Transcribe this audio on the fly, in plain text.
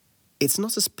It's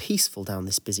not as peaceful down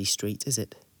this busy street, is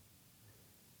it?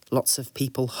 Lots of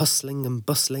people hustling and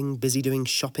bustling, busy doing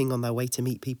shopping on their way to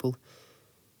meet people.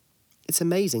 It's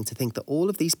amazing to think that all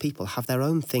of these people have their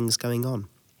own things going on,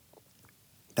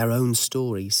 their own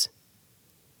stories.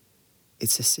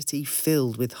 It's a city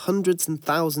filled with hundreds and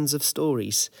thousands of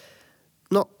stories.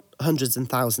 Not hundreds and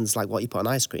thousands like what you put on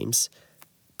ice creams,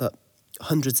 but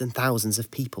hundreds and thousands of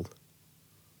people.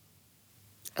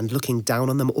 And looking down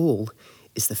on them all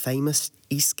is the famous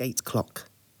Eastgate clock.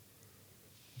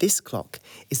 This clock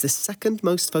is the second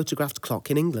most photographed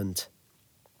clock in England.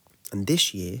 And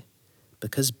this year,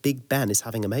 because Big Ben is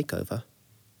having a makeover,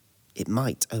 it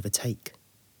might overtake.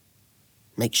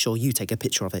 Make sure you take a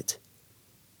picture of it.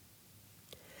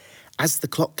 As the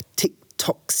clock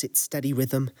tick-tocks its steady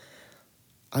rhythm,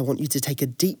 I want you to take a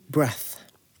deep breath.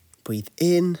 Breathe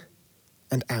in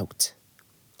and out.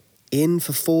 In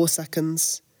for 4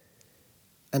 seconds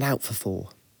and out for 4.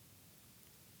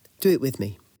 Do it with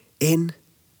me. In,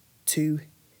 2,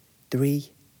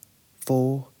 3,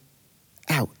 4.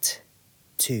 Out,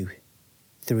 2,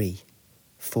 3,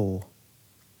 4.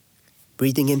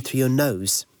 Breathing in through your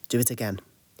nose. Do it again.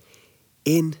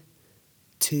 In,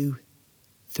 2,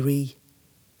 3,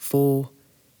 4.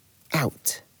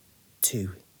 Out,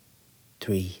 2,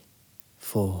 3,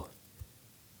 4.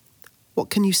 What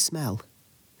can you smell?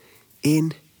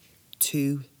 In,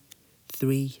 2,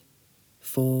 3,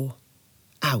 4.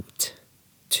 Out,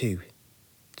 2,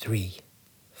 3,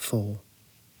 4.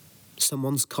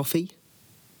 Someone's coffee?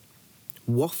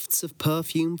 Wafts of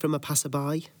perfume from a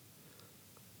passerby?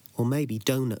 Or maybe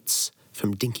donuts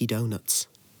from Dinky Donuts?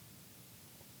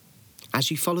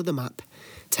 As you follow the map,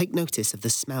 take notice of the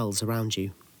smells around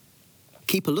you.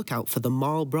 Keep a lookout for the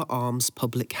Marlborough Arms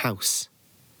Public House.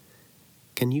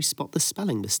 Can you spot the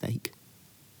spelling mistake?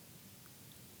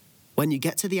 When you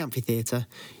get to the amphitheatre,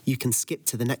 you can skip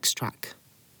to the next track.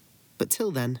 But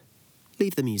till then,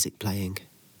 leave the music playing.